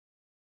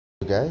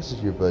guys?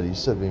 It's your buddy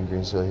Subbing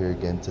Greenswell here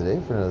again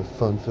today for another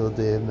fun-filled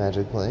day of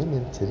Magic playing,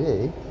 and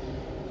today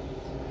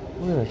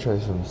we're gonna try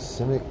some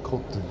Simic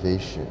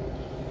cultivation.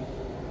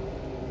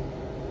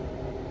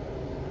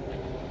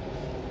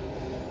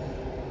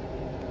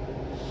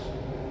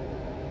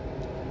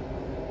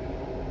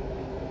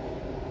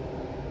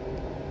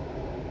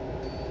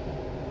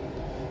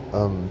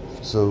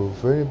 So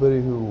for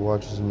anybody who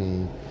watches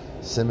me,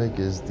 Simic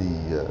is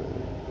the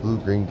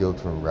blue-green guild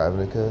from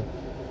Ravnica.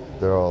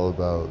 They're all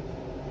about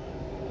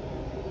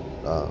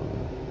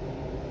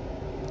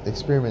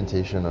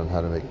experimentation on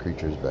how to make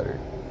creatures better,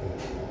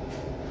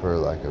 for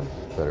lack of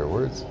better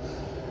words.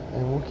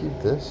 And we'll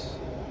keep this.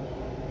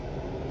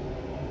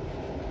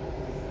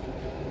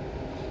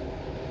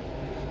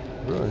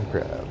 Ruin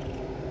crab.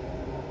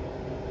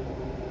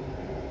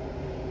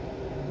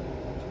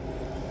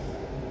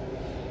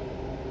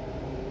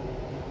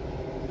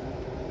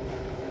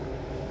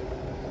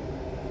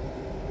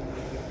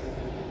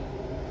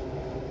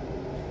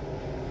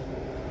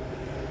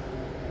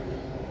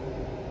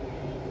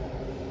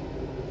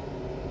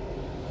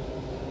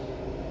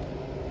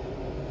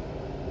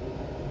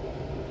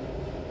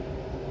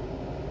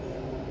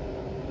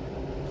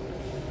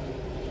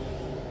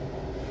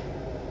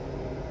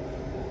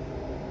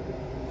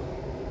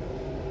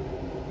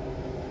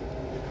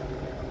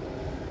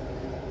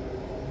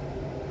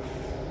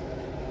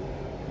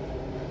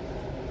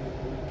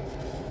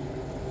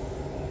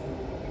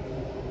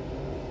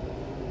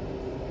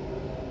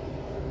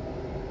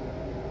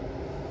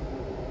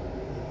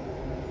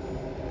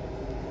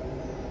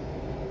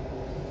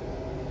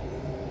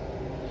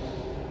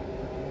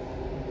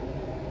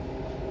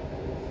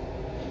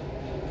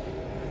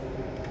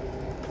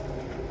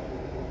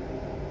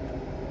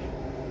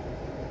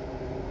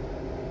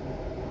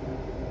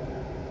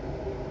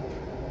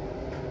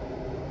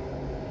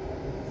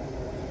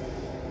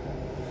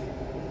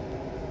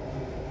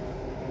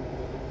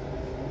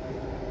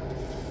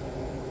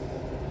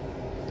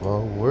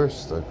 Well, we're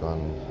stuck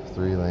on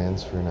 3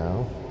 lands for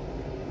now.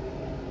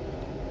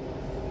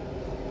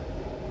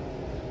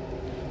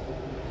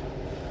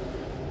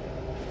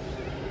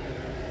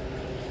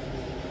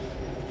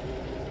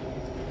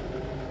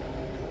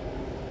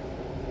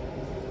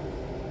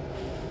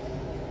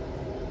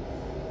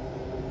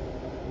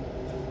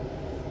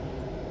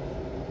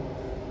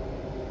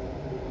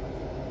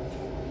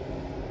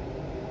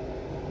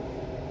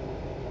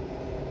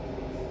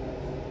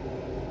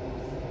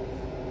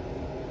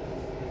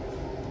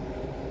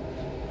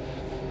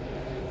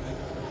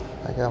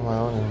 I got my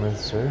own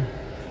Enricher.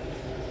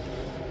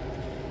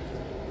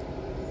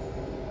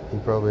 He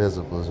probably has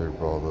a Blizzard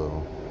Ball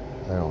though.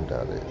 I don't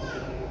doubt it.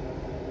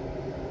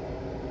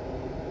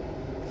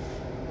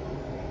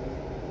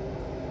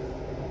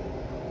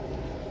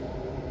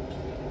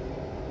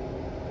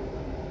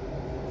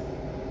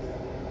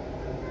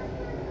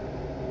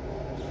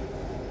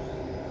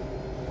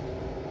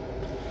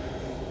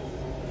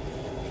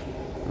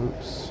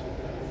 Oops.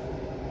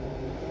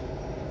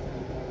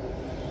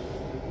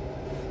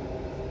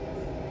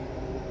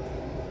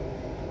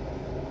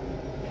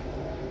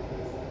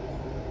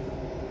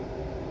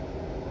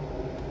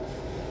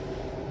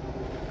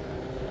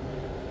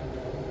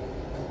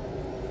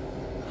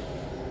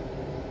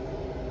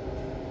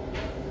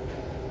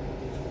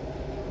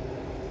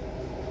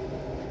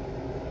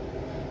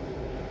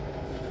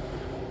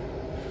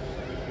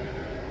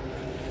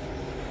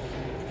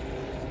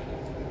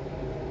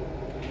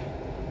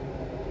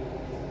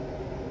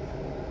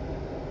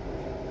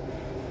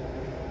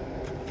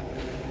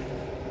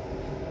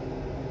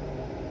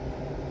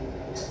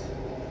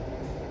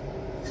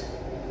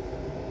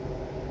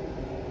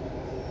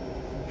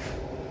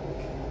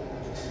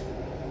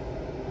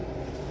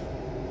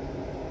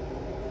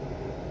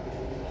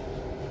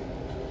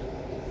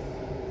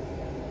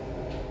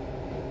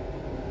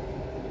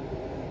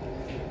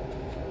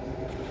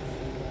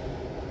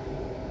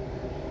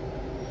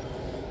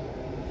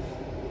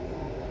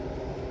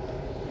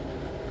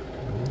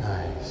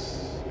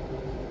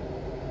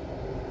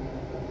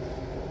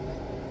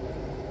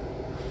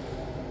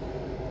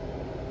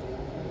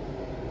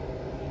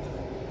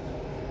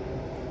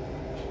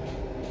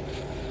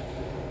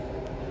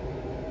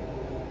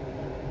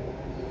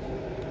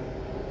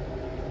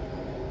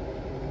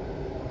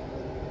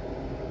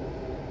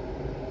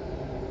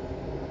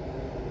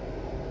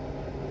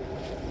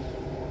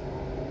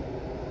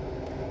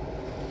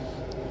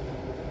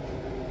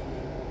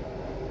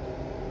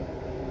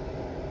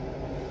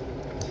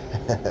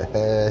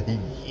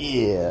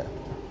 Yeah.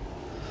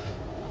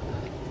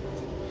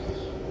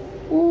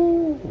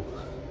 Ooh.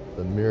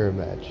 The mirror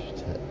match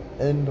to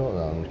end all. No,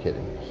 I'm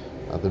kidding.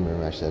 Not the mirror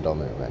match to end all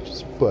mirror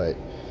matches, but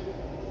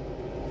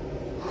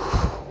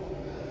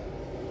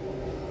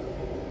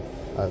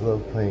I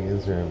love playing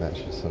as mirror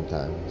matches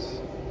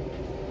sometimes.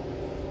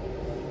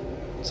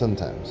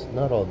 Sometimes.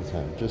 Not all the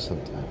time, just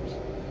sometimes.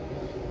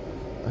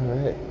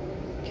 Alright.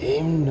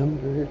 Game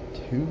number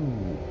 2.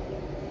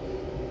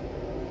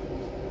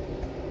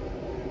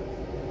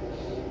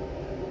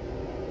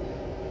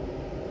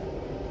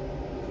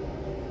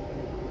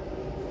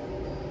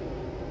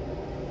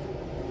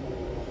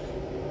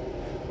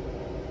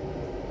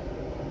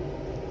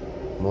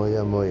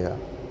 Moya Moya.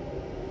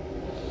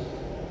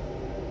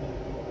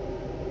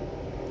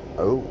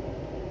 Oh,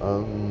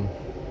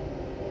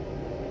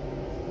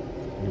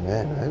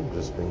 man, I've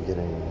just been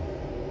getting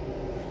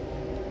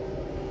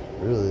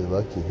really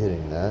lucky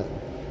hitting that.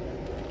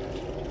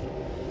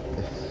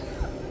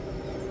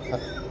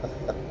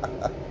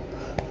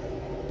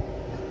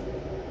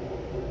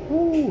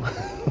 Woo!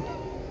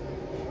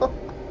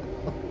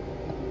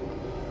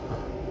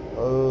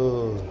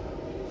 Oh.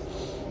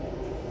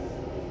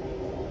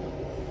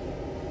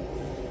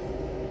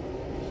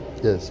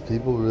 Yes,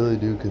 people really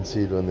do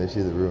concede when they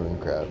see the ruin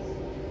crap.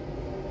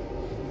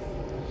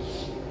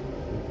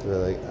 They're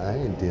like, I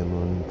ain't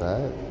dealing with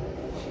that.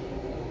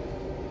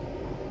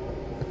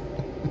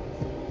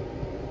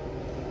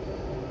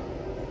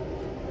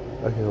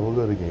 Okay, we'll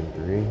go to game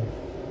 3.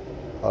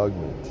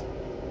 Augment.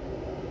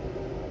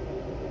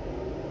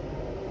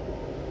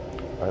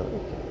 I like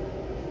it.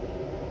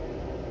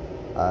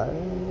 I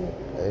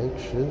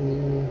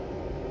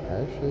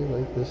actually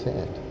like this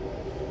hand.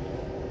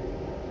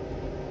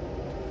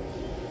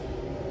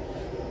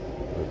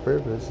 The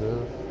purpose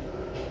of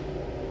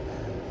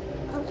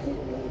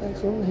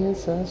maximum hand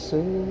size, sir.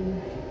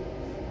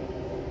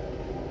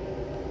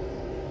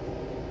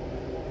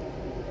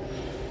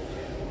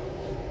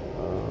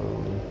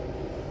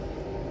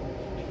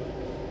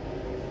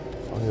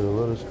 I'll get a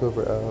Lotus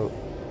Cobra out.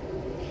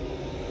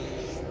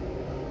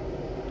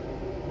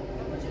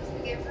 How much else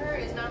we give her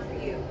is not for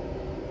you.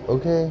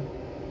 Okay.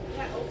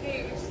 Yeah, okay,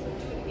 you're just gonna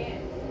do it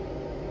again.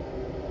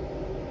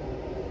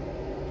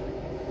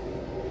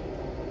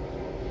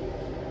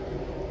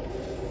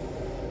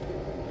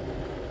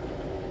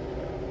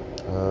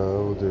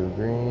 We'll do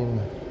green.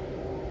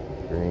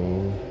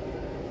 Green.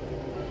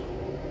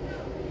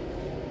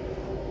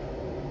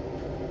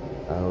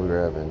 I'll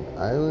grab an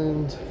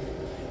island.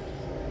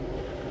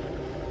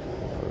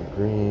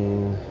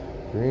 Green.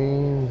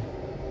 Green.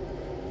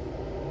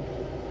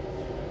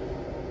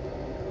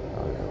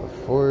 I'll grab a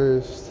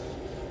forest.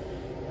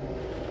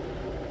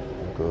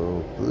 I'll go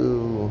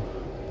blue.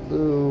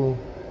 Blue.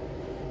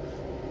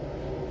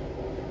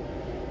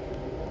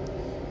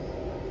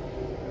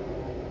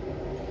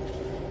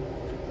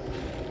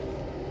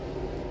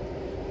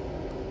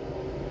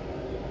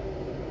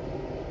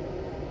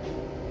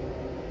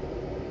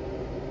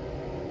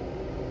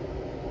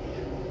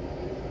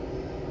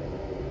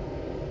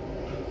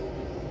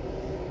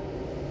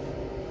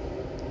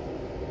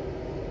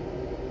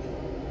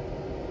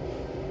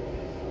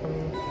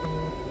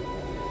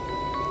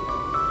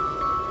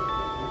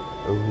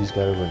 Oh, he's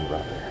got a wind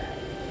robber.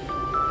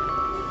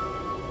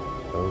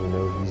 Oh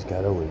no, he's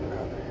got a wind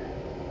robber.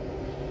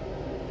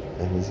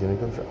 And he's gonna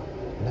go draw.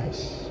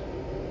 Nice.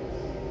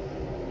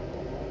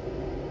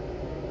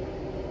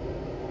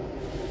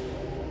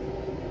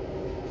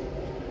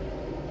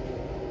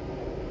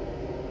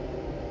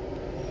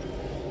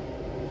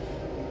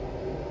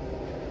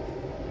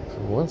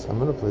 For once, I'm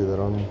gonna play that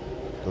on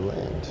the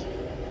land.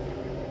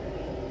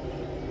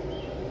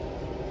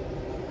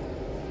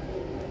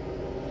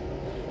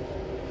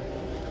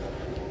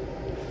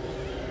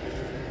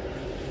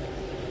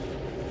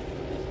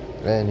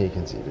 And he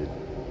conceded.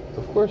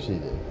 Of course he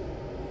did.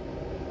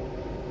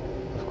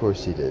 Of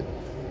course he did.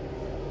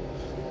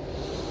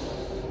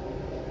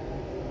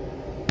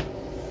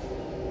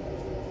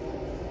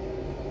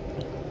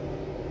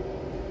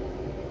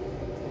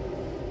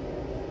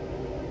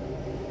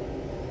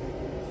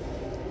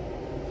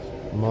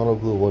 Mono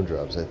blue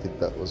 1-drops. I think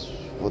that was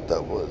what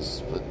that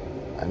was. But,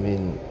 I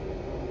mean...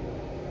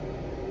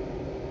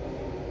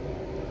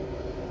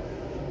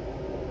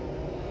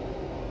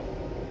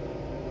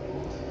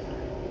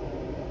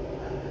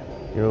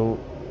 You know,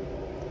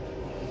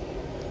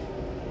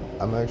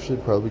 I'm actually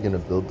probably going to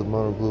build the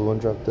mono blue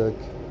 1-drop deck,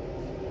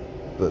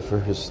 but for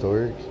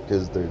historic,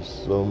 because there's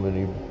so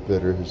many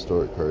better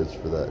historic cards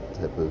for that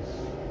type of...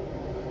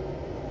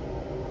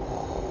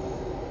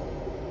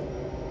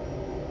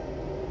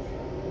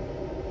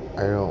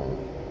 I don't...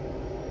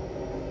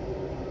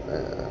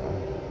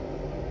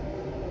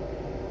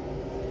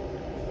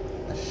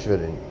 I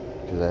shouldn't,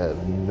 because I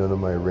have none of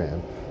my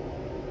ramp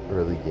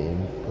early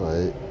game,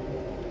 but...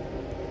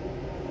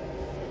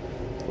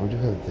 I do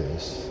have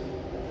this.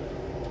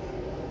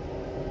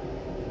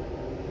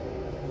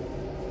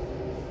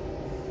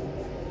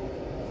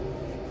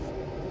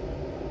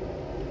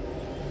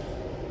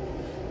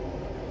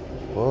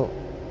 Well,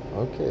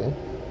 okay.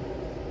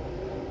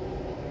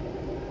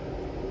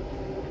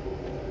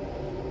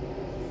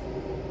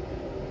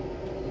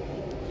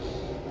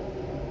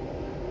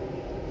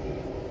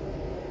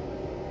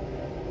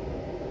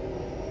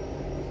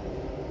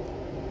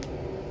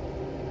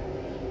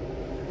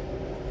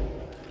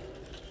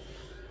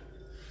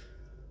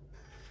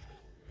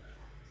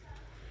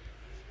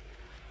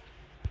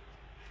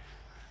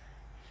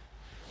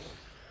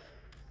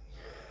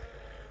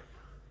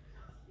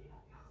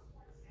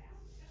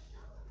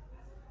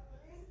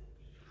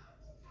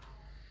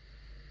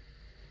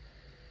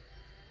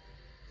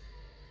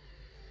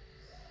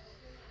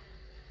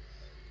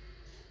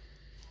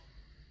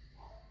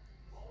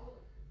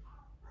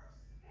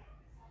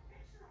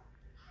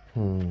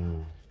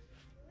 Hmm.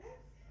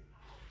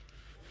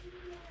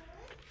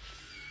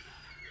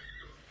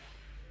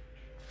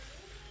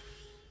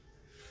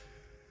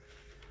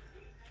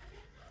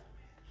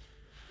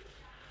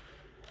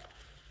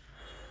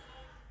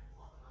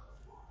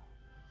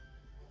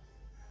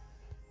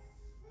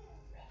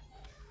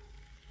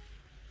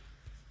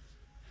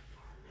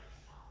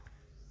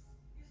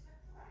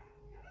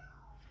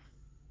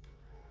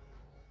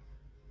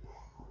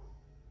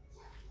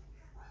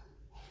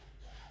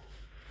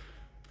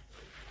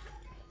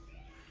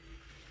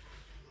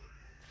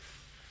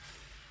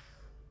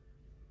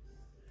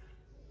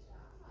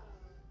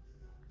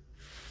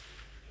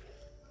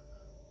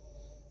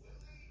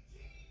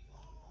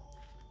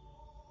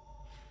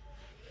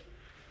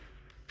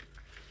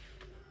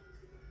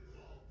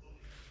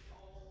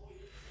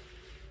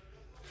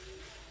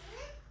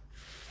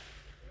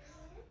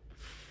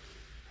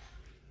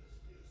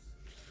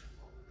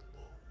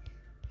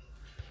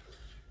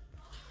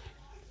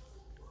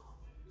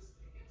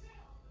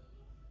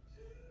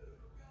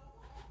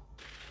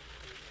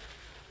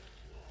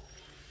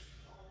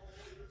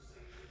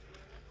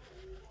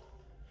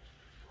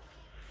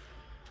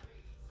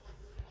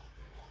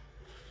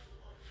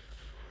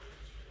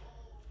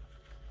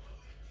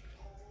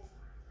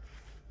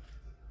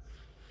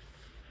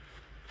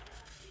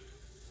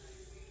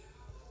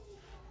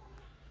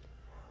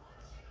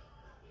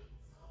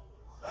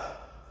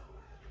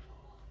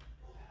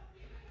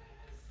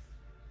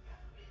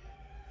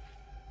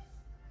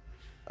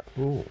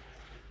 Ooh.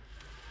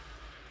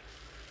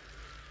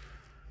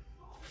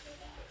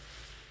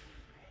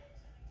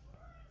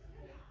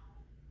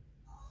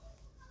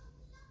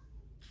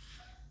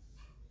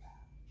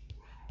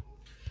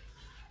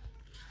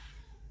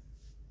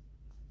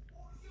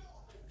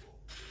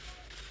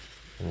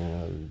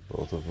 Yeah,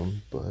 both of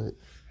them, but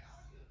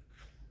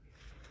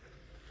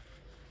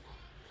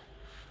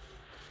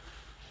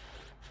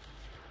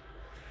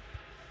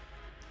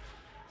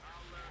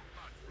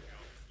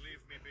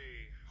Leave me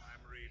be.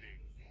 I'm reading.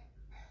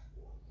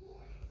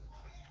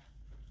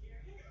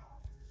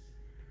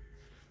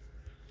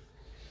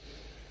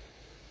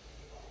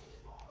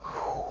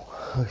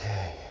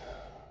 okay.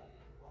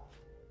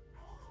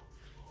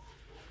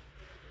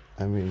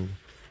 I mean,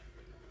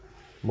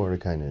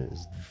 Mordecai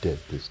is dead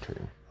this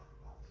turn.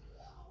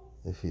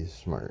 If he's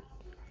smart.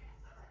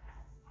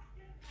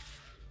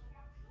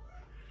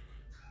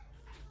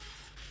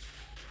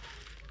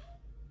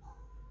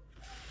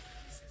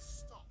 Pieces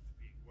stopped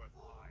being worth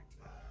fight.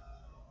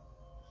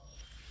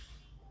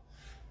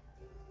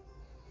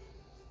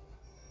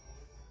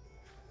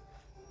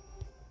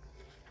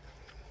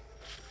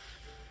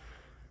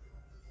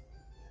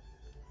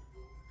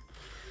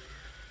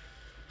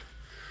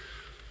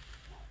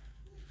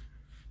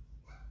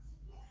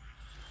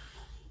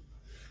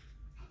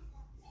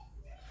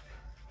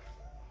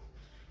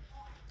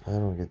 I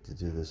don't get to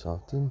do this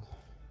often.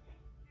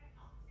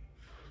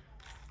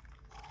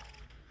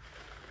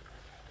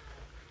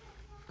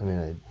 I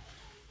mean,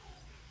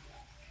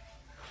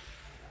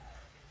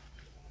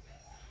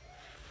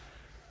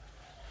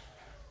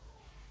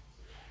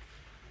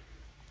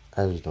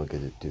 I just don't get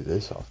to do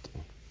this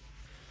often.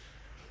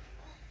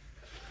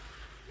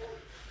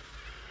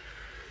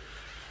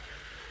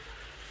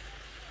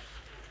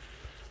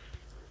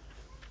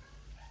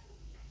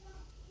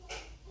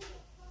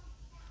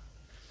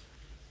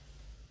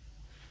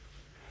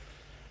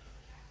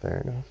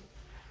 Fair enough.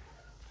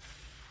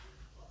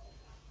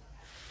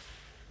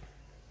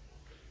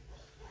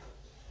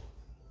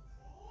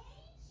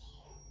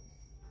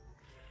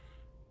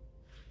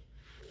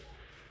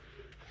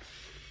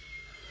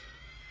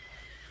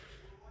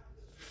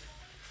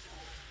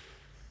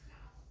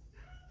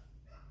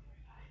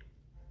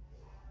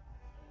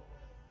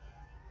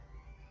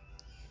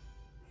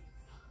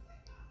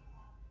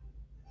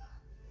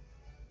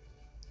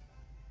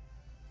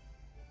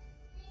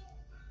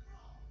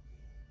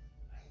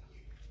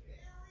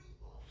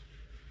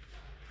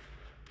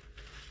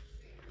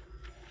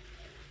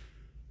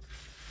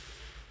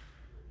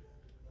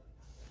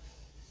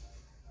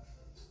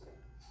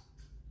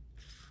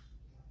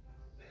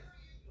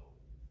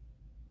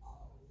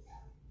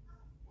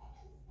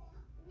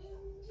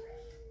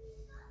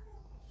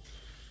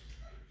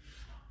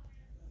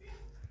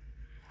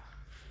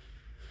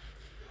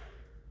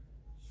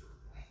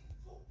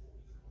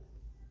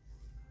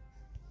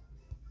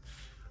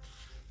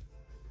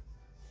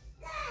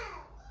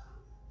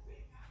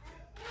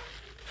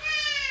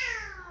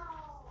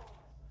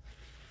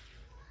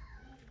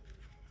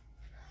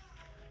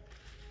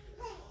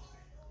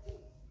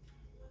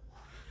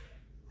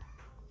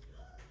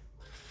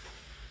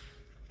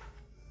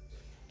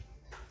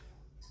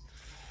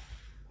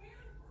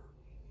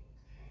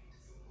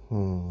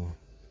 Hmm.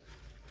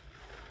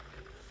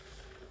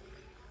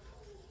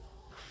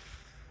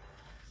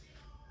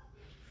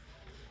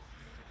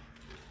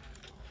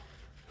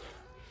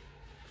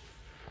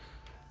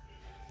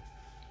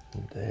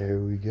 There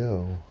we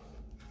go.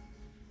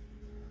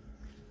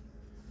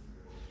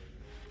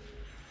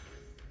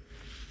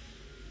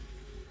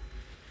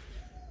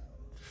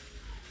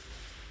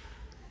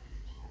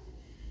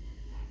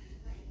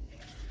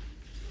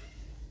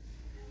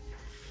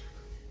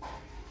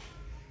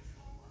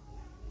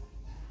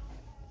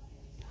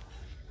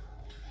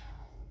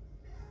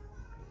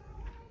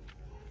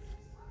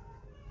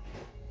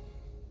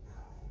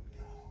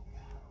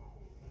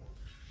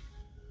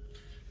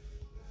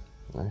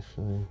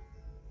 Actually,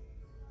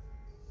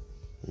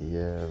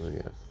 yeah, we're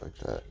gonna fuck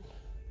that.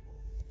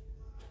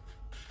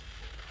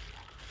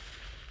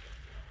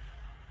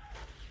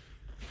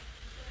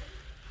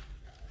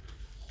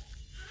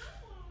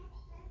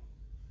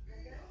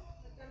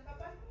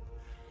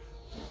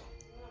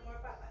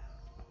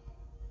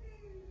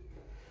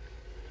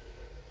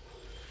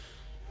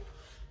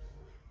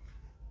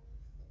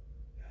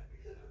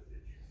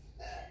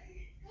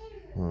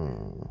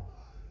 Hmm.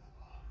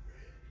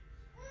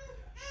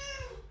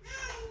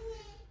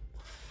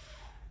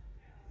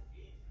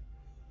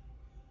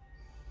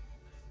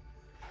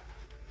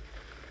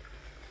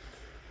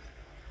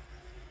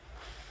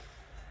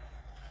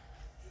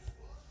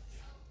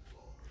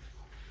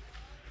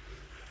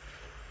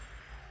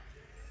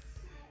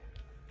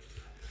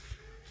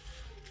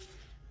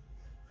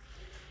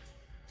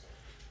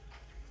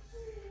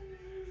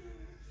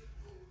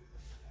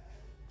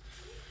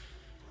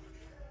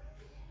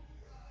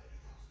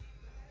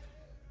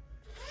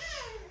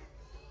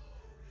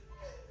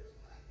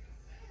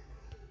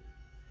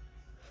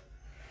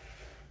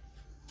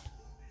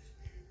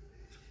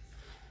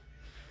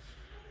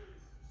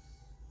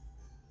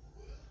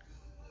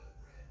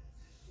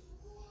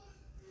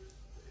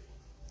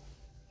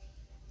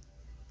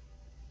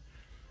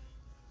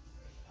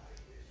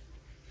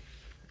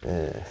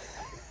 Eh.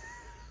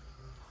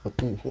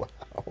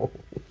 Wow.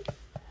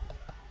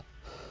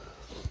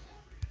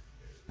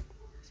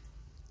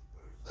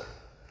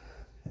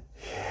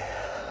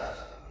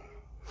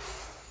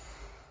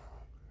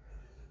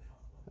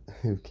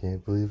 I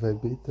can't believe I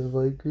beat the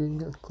white green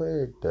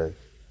cleric deck.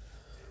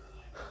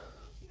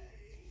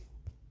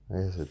 I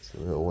guess it's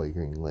a white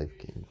green life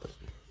game, but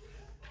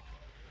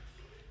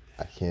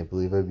I can't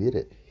believe I beat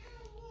it.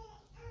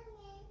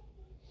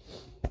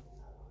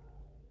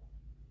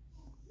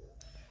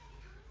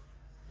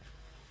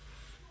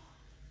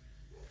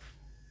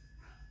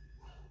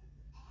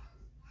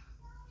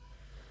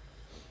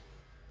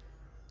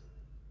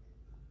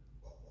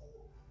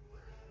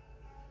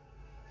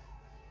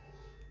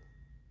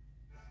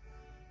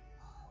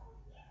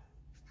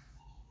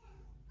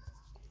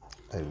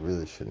 I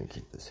really shouldn't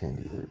keep this hand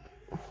either.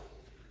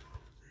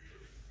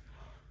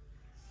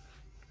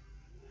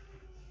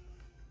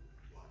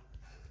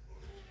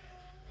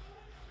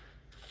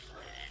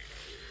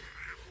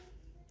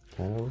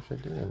 Kinda wish I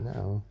didn't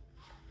now.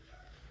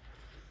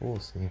 We'll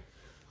see.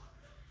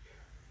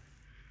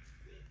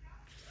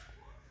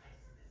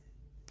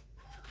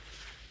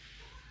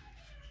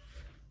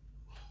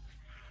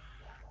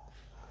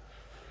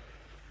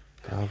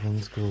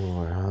 Goblins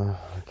galore, huh?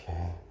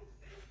 Okay.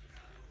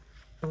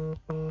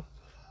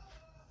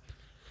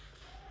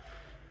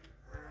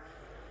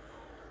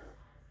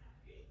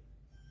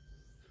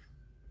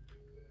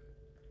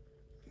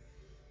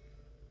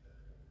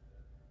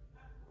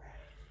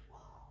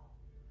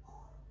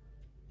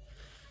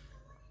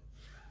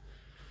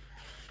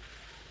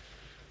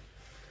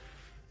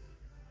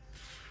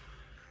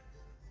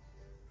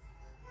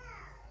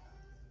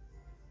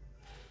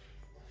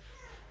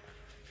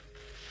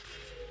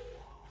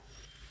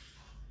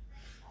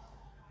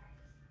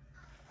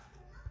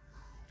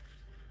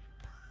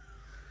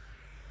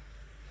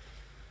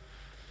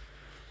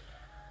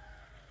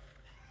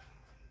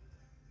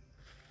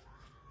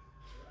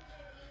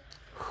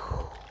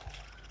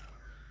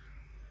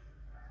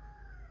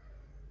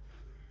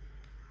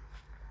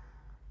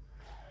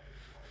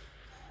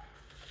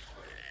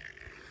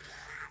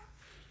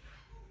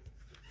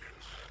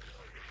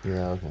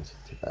 Yeah, I was gonna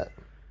stick to that.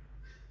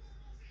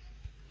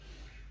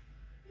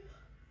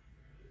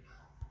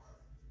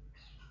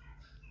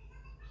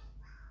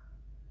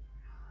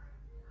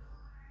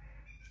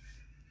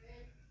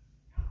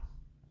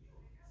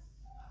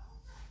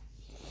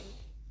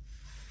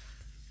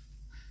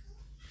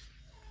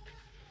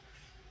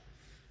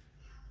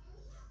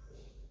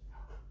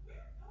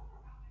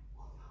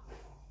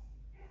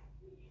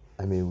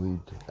 I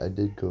mean, I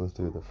did go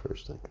through the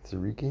first like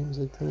 3 games,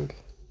 I think.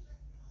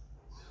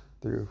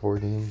 3 or 4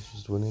 games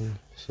just winning,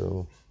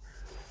 so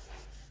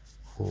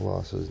the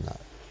loss is not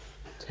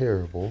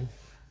terrible.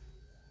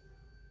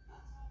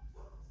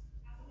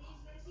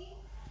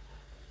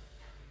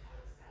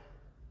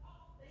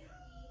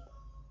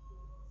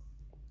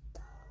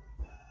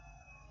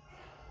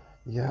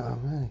 Yeah,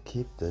 I'm gonna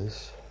keep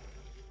this.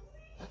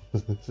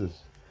 This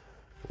is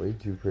way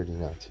too pretty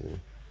not to.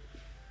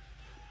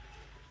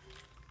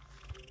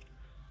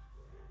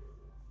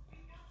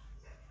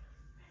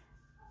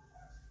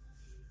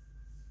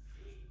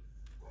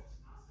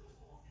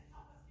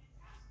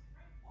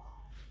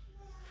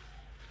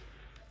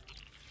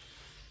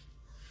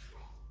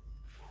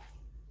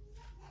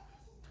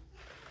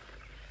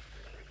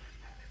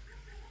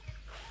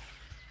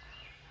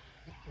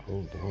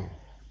 Oh, damn.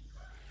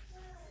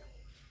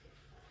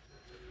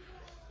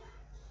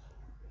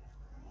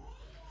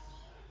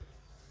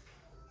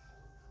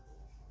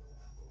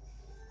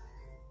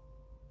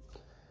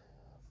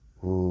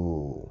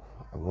 Ooh,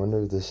 I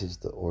wonder if this is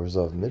the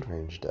Orzhov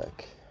mid-range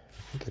deck.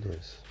 I think it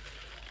is.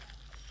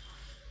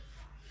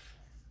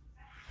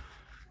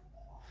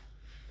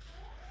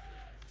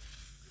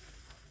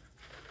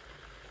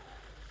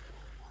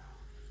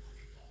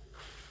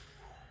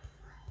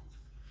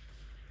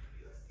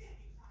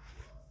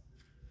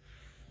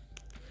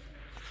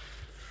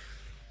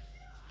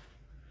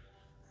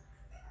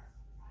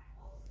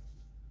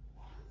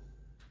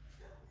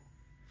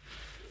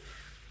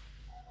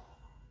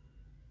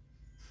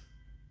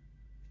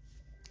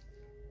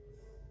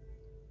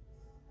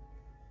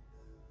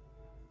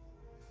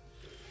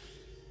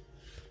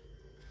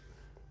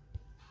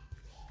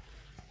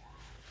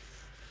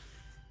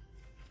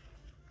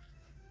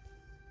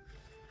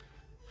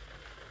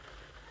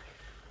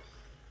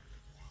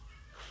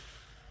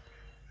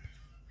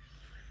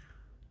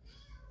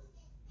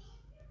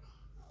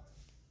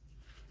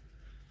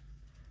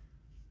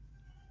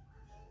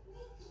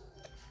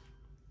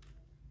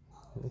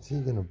 Is he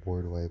gonna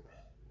board wipe?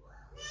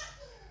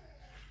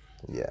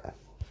 Yeah.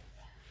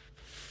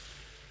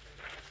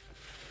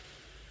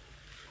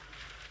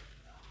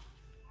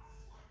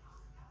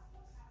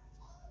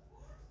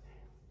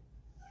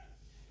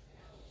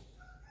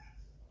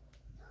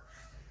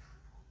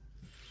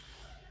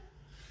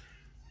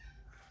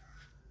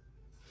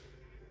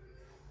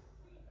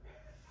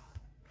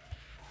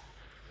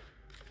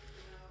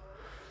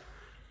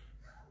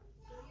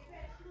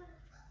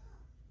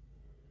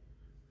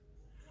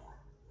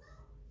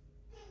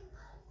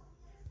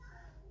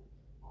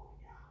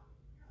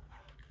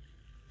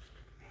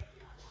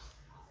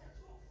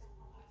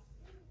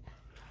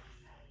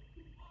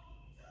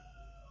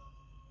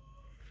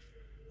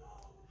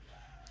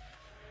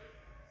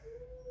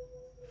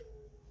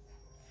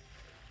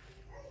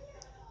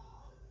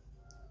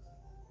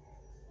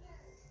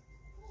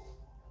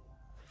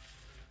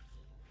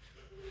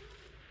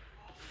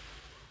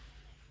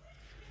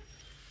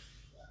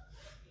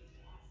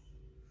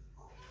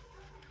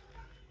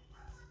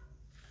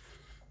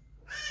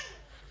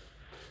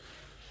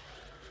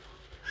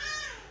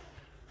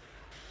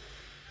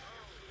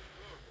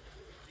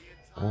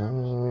 The entire universe is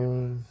my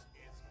life.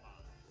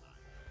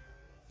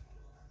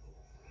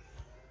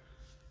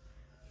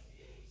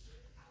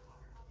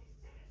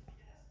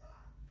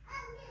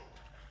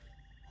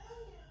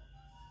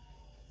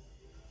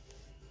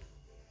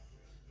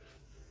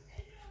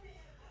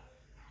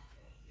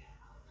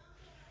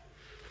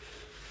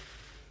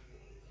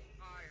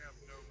 I have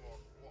no more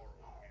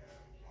quarrel here.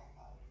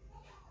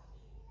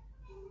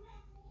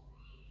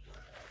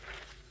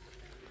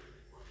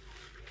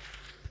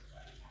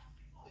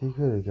 He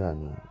could have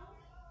gotten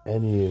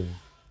any of.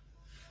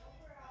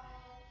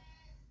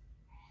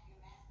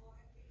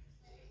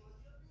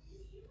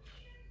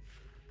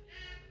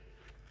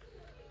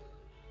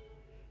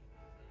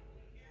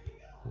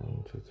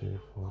 1, 2, 3,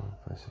 4,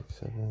 5, 6,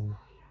 7.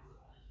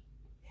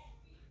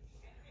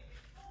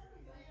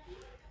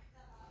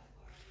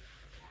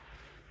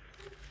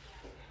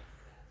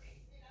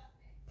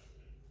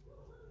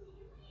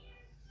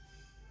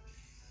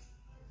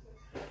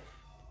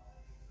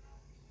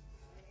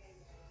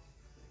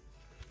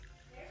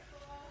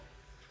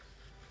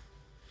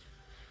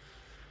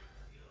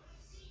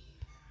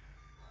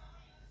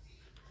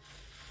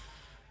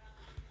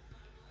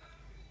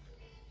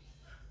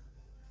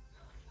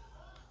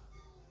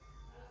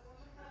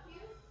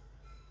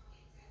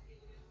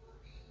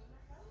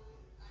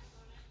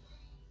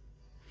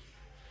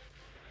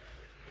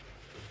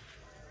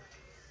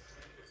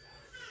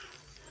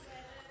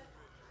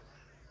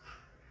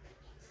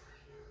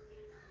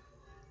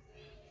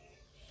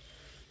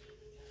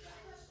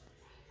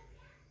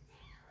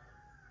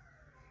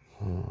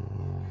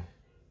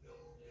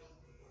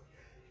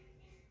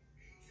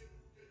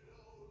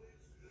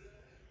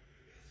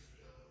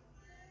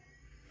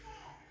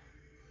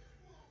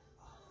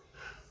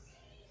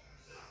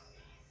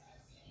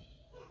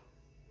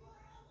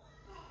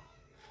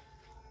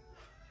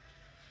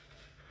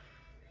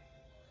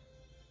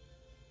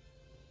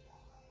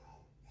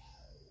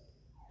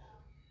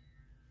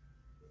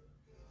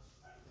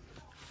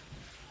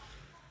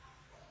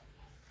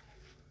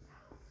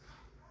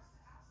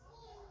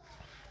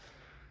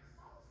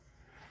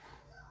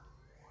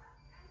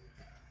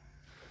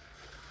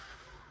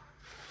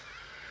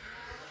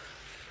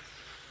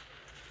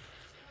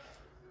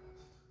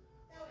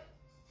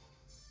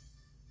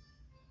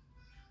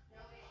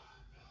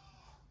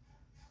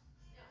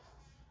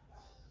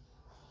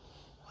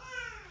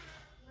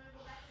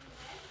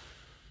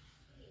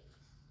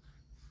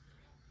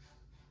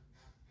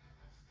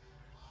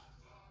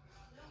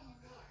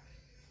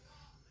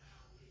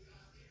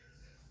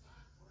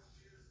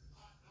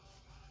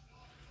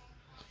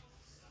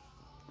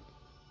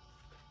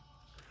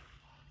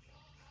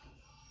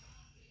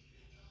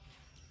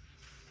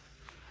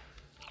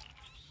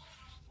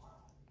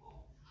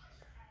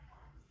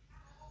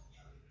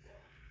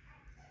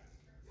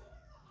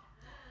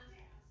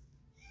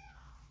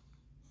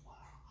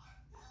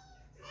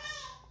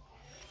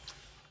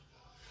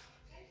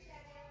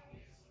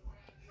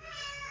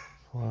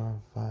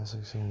 Four, five,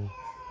 6, 7.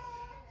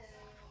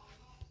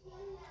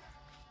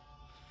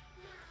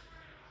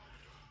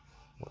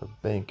 We're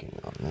banking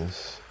on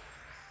this.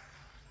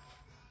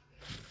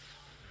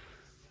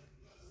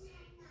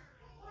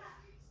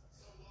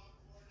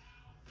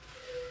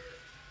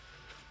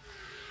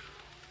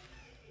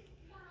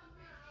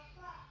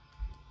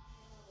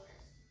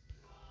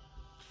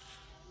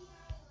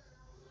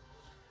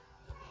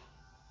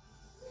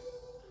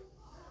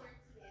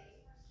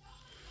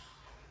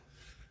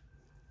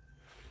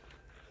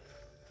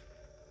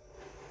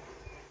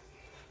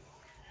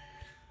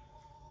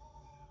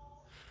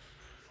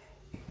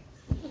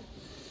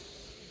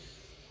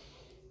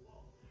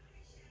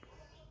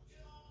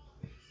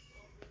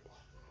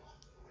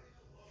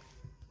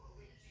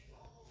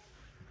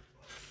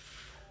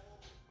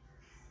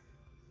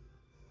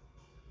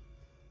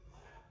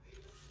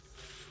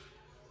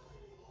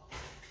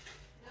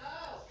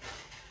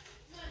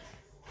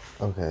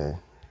 Okay.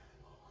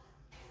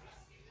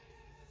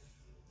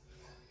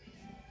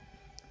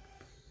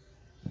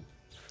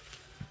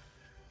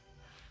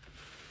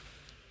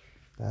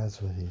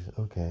 That's what he's...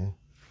 Okay.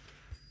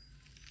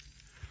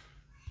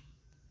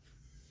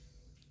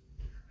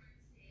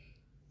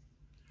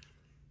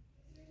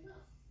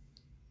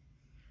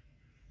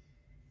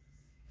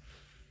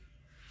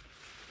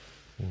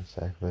 Gonna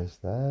sacrifice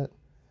that.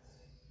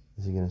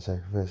 Is he gonna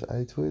sacrifice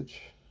iTwitch?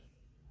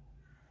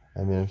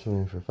 I mean, I'm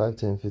swinging for 5,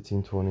 10,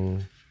 15,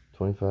 20,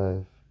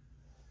 25.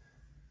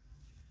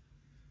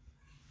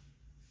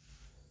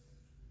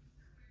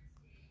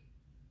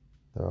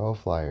 They're all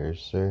flyers,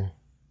 sir.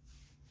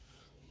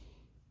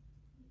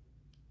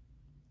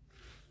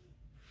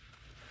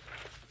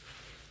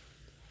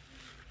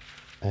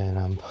 And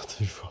I'm about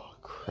to draw a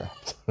crap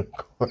ton of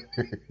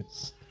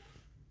cards.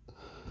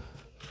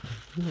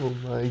 Oh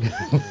my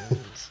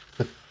goodness.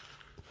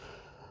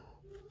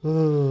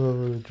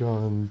 Oh,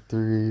 drawn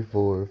 3,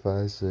 4,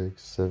 5,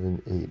 6,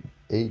 7,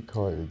 8. 8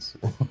 cards.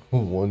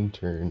 One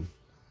turn.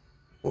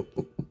 Do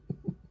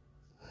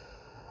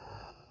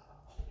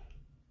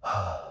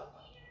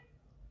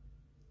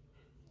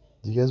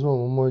you guys want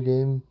one more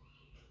game?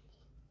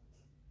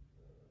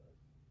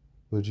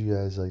 Would you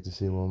guys like to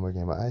see one more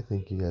game? I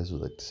think you guys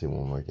would like to see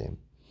one more game.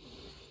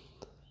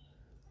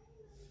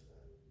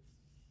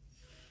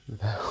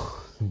 That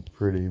was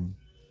pretty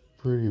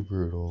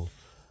brutal.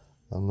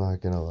 I'm not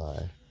gonna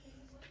lie.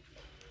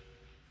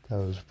 That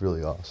was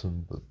really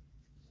awesome, but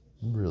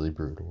really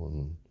brutal,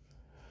 and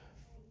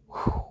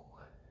whew,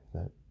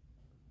 that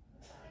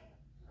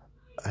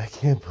I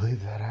can't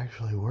believe that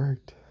actually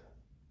worked.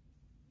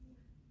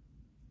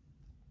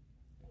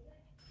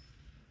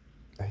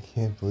 I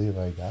can't believe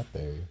I got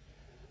there.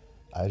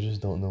 I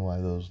just don't know why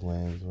those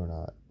lands were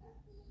not.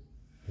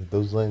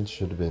 Those lands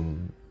should have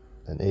been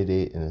an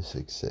 8/8 and a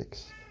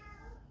 6/6.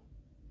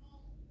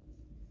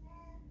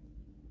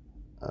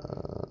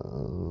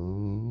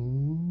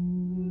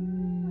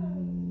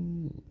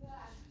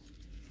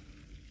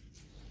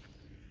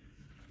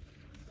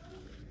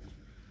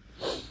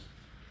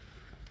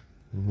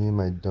 Me and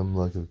my dumb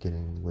luck of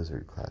getting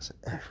wizard class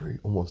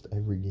almost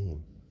every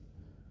game.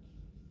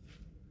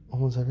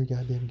 Almost every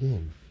goddamn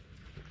game.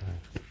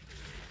 Right.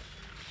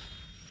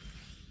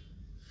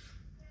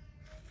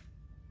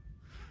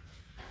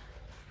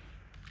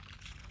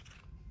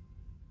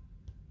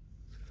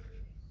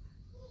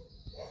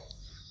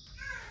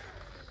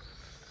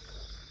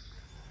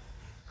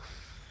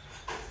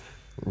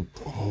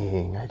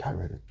 Dang, I got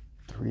rid of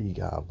 3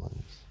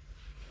 goblins.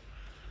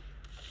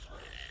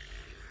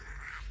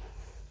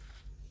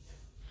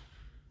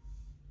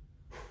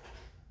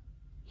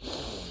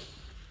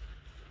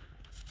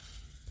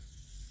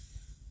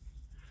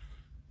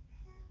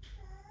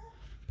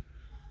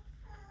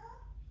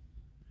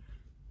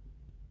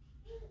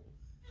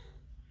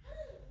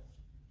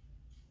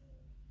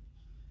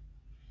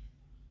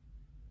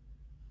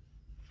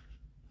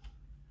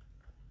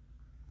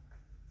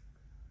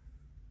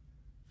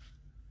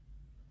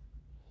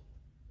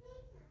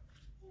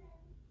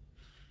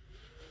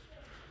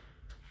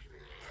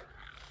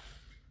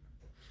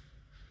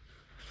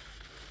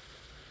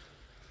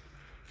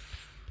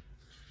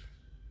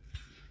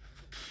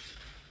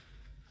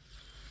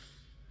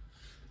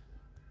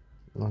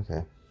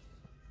 Okay.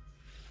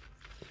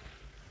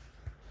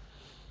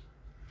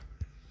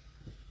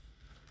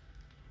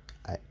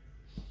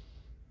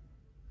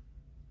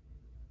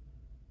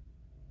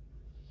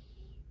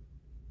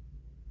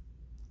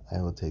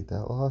 I will take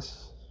that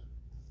loss.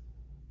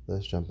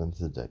 Let's jump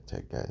into the deck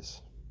tech,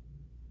 guys.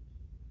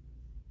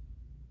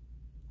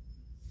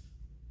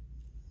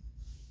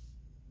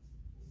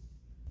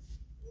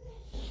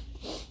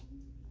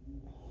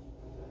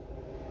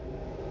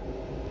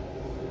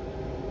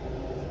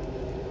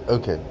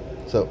 Okay,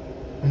 so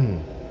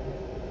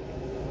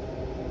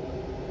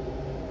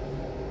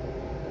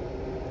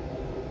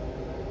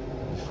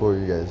before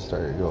you guys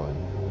start going,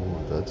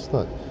 that's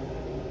not.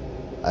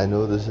 I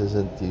know this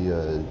isn't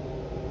the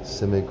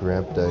Simic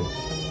Ramp deck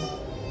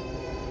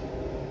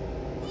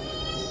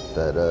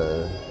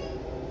that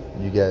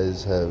you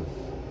guys have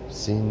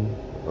seen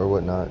or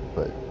whatnot,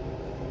 but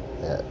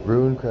yeah,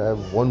 Ruin Crab,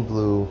 1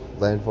 blue,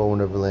 landfall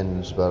whenever landing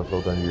in this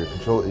battlefield under your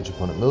control. Each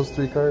opponent mills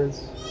 3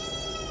 cards.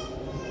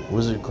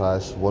 Wizard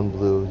class, 1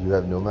 blue, you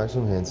have no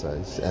maximum hand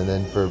size. And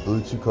then for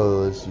blue 2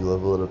 colorless, you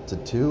level it up to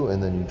 2,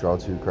 and then you draw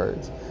 2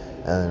 cards.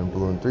 And then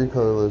blue and 3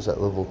 colorless at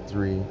level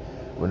 3,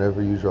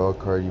 whenever you draw a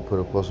card, you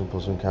put a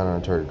 +1/+1 counter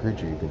on target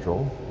creature you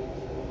control.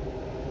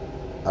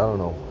 I don't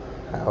know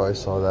how I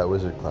saw that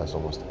wizard class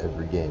almost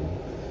every game.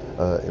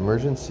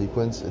 Emergent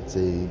Sequence, it's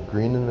a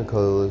green and a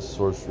colorless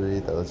sorcery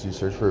that lets you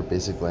search for a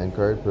basic land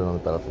card, put it on the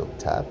battlefield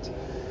tapped.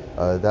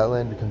 That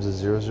land becomes a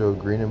 0/0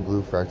 green and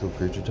blue fractal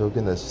creature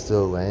token that's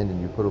still a land,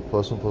 and you put a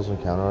 +1/+1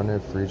 counter on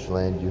it for each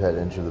land you had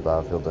enter the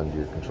battlefield under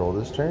your control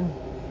this turn.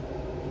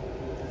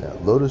 Yeah,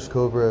 Lotus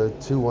Cobra,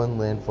 2/1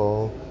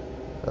 landfall,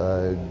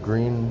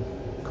 green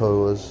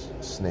colorless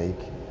snake.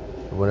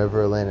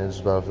 Whenever a land enters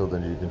the battlefield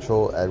under your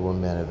control, add 1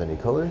 mana of any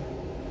color.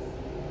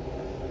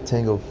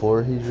 Tangled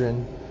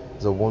Florahedron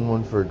is a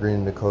 1/1 for a green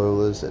and a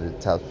colorless, and it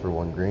taps for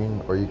 1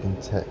 green, or you can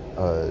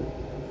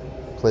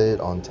play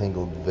it on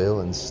Tangled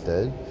Veil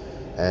instead.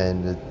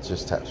 and it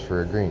just taps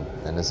for a green,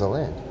 and it's a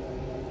land.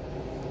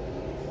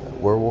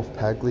 Werewolf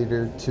Pack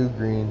Leader, 2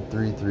 green,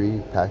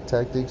 3/3 pack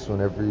tactics.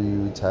 Whenever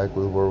you attack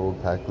with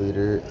Werewolf Pack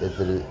Leader,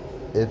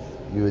 if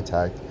you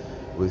attack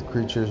with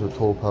creatures with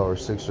total power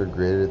 6 or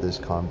greater this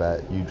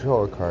combat, you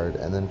draw a card,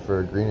 and then for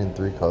a green and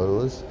 3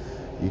 colorless,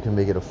 you can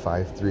make it a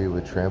 5/3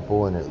 with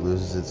trample, and it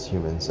loses its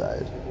human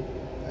side,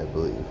 I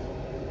believe.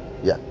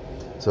 Yeah,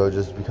 so it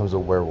just becomes a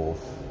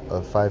werewolf,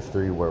 a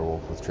 5/3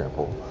 werewolf with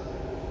trample.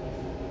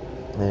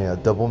 And yeah,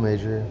 double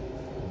major,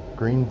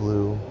 green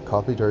blue,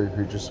 copy target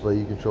creature spell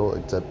you control,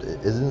 except it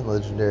isn't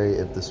legendary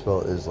if the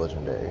spell is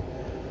legendary.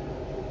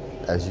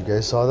 As you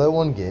guys saw that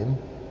one game,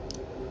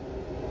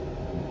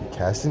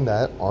 casting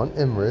that on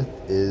Imrith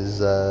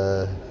is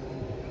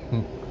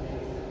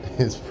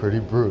is pretty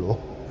brutal.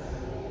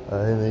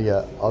 And then you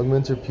got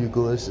Augmenter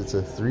Pugilist. It's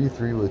a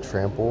 3/3 with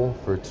trample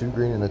for 2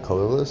 green and a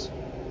colorless.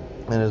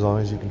 And as long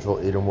as you control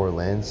 8 or more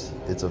lands,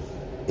 it's a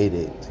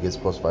 8/8. It gets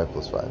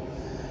 +5/+5.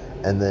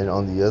 And then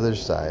on the other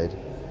side,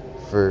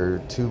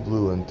 for 2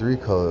 blue and 3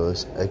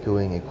 colorless,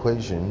 Echoing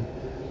Equation,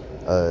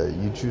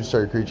 you choose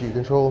start creature you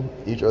control.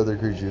 Each other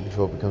creature you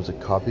control becomes a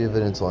copy of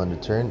it until end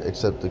of turn,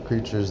 except the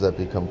creatures that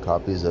become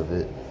copies of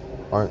it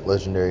aren't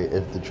legendary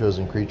if the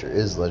chosen creature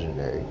is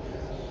legendary.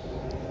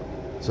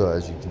 So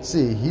as you can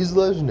see, he's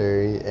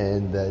legendary,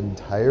 and that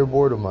entire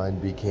board of mine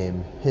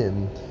became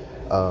him.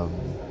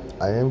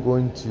 I am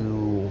going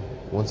to,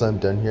 once I'm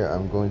done here,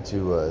 I'm going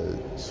to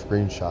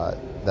screenshot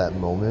that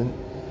moment,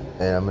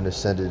 and I'm going to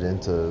send it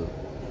into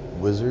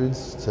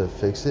Wizards to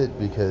fix it,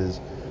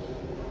 because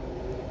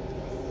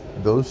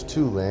those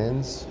 2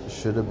 lands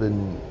should have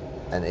been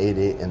an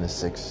 8/8 and a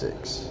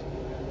 6/6.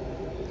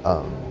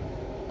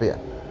 But yeah.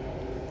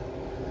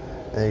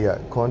 And you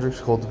got Quandrix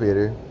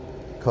Cultivator,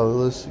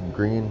 colorless,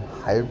 green,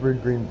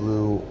 hybrid green,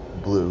 blue,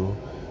 blue.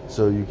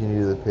 So you can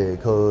either pay a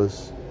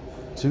colorless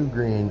 2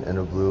 green and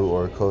a blue,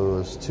 or a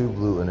colorless 2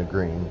 blue and a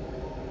green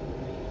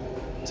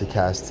to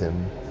cast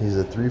him. He's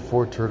a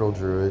 3/4 turtle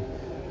druid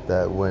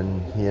that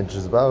when he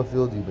enters the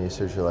battlefield, you may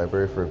search your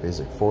library for a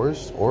basic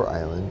forest or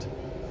island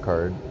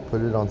card,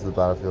 put it onto the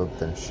battlefield,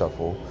 then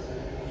shuffle.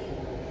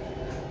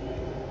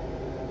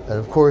 And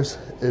of course,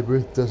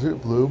 Imrith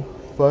Desert Bloom,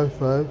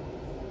 5/5.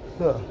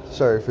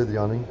 Sorry for the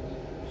yawning.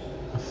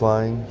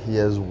 Flying, he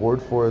has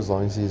ward 4 as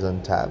long as he's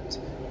untapped.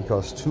 He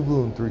costs 2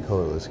 blue and 3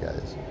 colorless,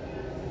 guys.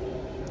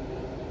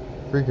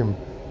 Freaking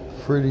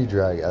pretty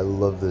dragon. I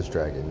love this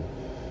dragon.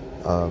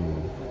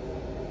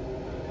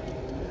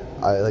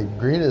 I like,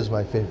 green is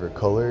my favorite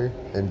color,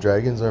 and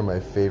dragons are my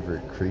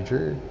favorite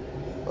creature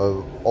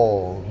of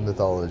all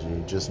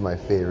mythology. Just my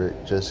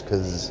favorite, just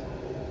because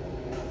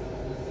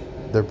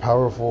they're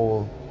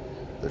powerful,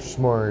 they're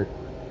smart,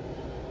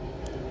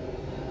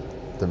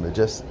 they're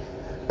majestic.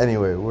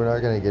 Anyway, we're not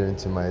going to get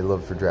into my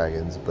love for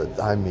dragons, but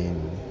I mean,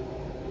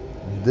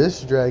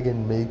 this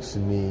dragon makes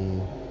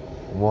me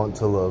want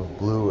to love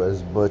blue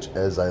as much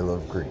as I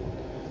love green.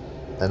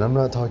 And I'm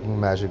not talking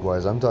magic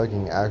wise, I'm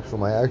talking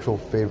my actual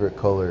favorite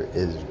color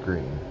is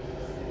green.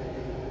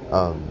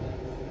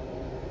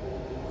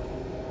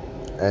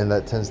 And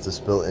that tends to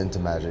spill into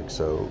magic,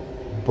 so,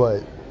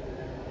 but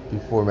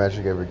before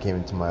magic ever came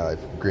into my life,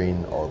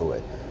 green all the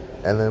way.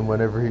 And then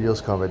whenever he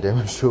deals combat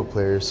damage to a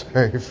player,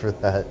 sorry for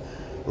that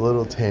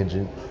little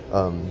tangent,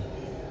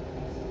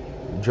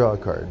 draw a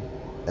card.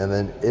 And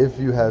then if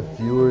you have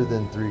fewer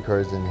than 3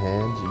 cards in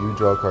hand, you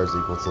draw cards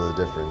equal to the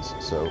difference.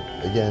 So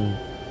again,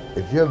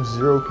 if you have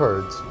 0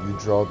 cards, you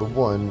draw the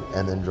 1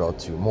 and then draw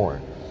 2 more.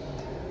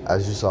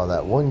 As you saw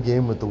that one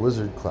game with the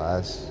wizard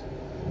class,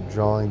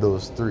 drawing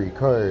those 3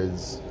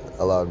 cards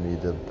allowed me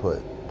to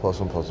put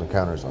 +1/+1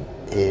 counters on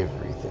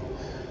everything.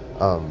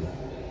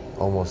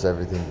 Almost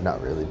everything,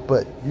 not really,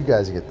 but you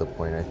guys get the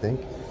point, I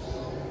think.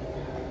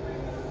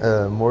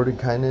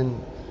 Mordenkainen,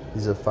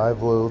 he's a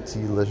 5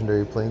 loyalty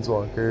legendary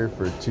planeswalker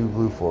for 2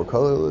 blue, 4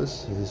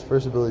 colorless. His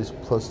first ability is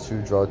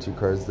 +2, draw 2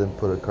 cards, then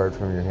put a card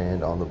from your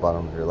hand on the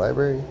bottom of your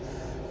library.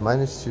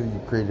 -2, you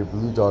create a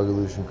blue dog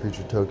illusion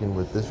creature token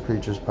with this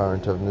creature's power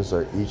and toughness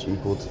are each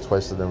equal to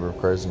twice the number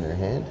of cards in your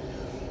hand.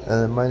 And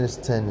then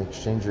 -10,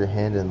 exchange your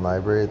hand and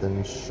library,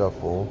 then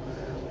shuffle.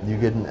 You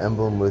get an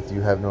emblem with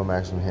you have no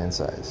maximum hand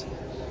size.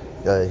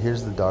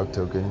 Here's the dog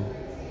token.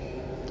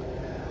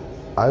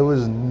 I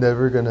was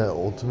never gonna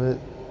ultimate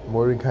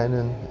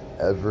Mordenkainen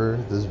ever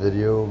this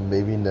video,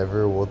 maybe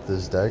never with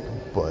this deck,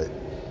 but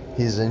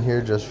he's in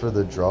here just for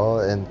the draw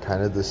and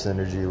kind of the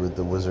synergy with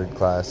the wizard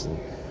class, and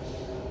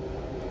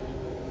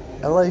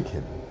I like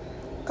him.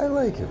 I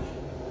like him.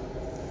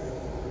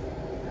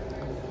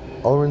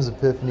 Alrund's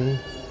Epiphany.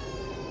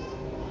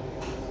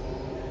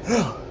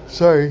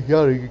 Sorry,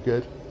 yawning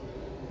again.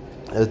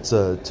 It's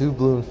 2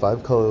 blue and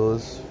 5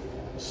 colorless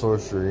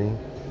sorcery.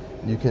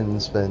 You can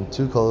spend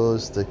 2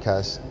 colorless to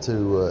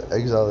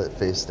exile it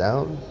face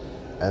down,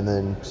 and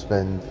then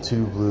spend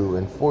 2 blue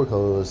and 4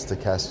 colorless to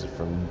cast it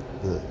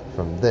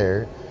from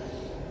there.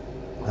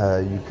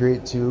 You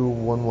create 2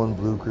 1/1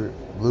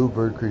 blue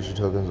bird creature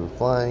tokens with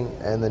flying,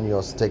 and then you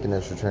also take an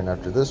extra turn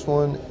after this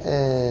one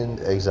and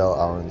exile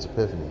Alrund's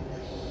Epiphany.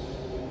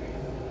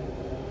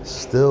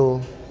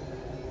 Still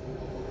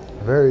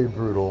very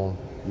brutal.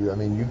 I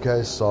mean, you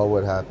guys saw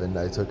what happened.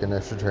 I took an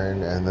extra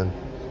turn, and then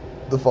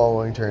the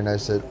following turn I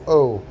said,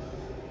 oh,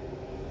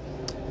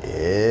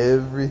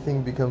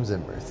 everything becomes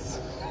Imrith.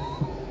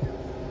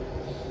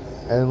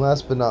 And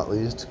last but not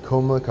least,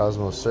 Coma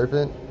Cosmos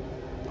Serpent.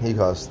 He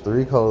costs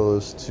 3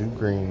 colorless, 2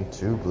 green,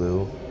 2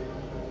 blue.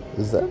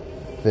 Is that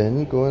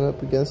Finn going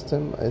up against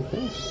him? I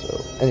think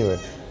so. Anyway,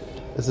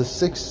 it's a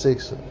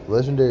 6/6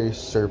 legendary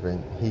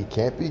serpent. He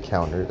can't be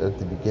countered. At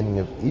the beginning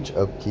of each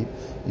upkeep,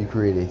 you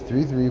create a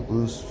 3/3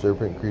 blue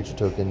serpent creature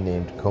token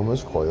named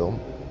Coma's Coil.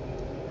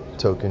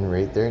 Token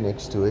right there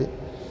next to it.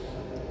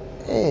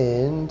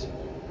 And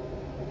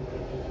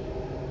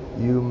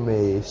you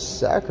may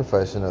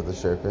sacrifice another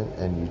serpent,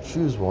 and you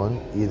choose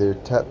one. Either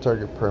tap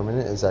target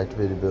permanent, its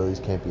activated abilities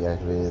can't be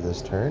activated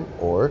this turn,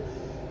 or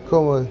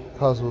Coma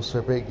Cosmos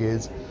Serpent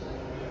gains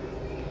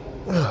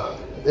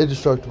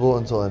indestructible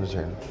until end of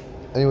turn.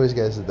 Anyways,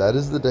 guys, that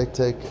is the deck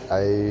tech.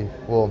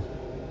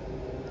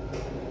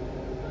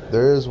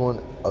 There is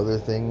one other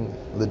thing,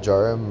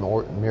 Lijara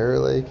Mirror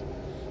Lake.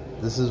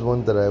 This is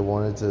one that I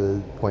wanted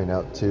to point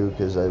out too,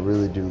 because I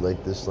really do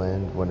like this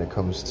land when it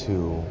comes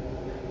to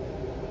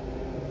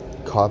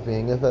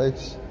copying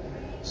effects.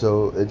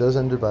 So it does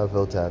enter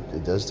battlefield tapped.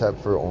 It does tap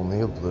for only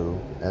a blue,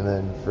 and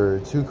then for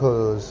 2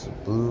 colors,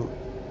 blue,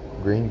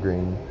 green,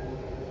 green,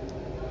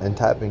 and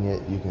tapping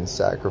it, you can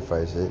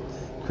sacrifice it,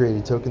 create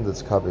a token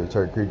that's a copy of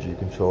target creature you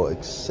control,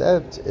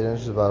 except it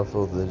enters the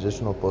battlefield with an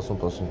additional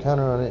 +1/+1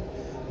 counter on it.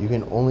 You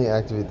can only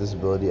activate this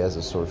ability as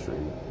a sorcery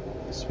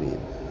speed.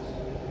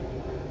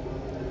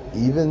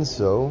 Even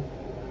so,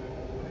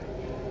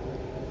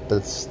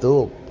 that's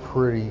still a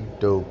pretty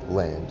dope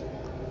land.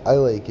 I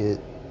like it.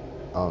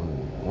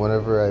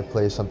 Whenever I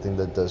play something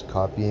that does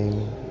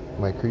copying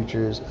my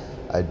creatures,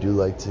 I do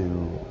like to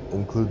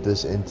include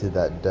this into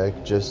that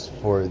deck just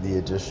for the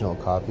additional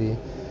copy.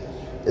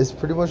 It's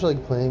pretty much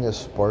like playing a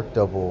Spark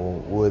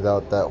Double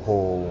without that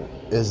whole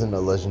isn't a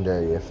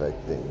legendary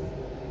effect thing.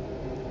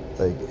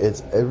 Like,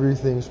 it's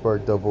everything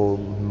Spark Double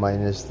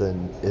minus the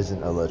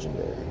isn't a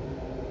legendary.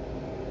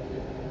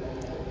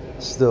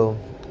 Still,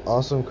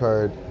 awesome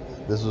card.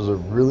 This was a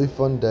really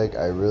fun deck.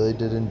 I really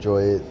did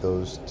enjoy it.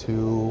 Those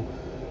 2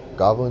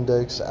 goblin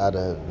decks out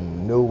of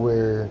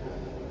nowhere.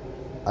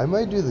 I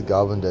might do the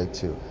goblin deck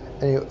too.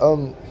 Anyway,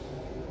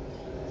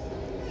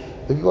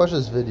 if you watch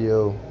this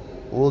video,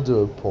 we'll do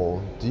a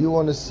poll. Do you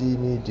want to see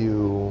me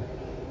do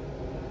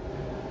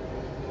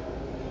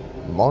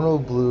mono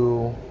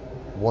blue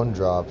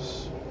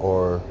 1-drops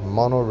or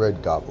mono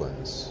red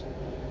goblins?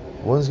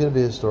 One's going to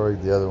be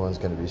historic, the other one's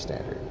going to be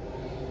standard.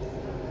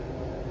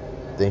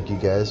 Thank you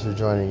guys for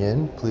joining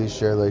in. Please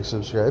share, like,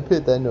 subscribe,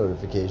 hit that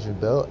notification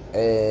bell,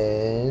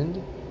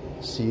 and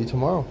see you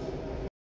tomorrow.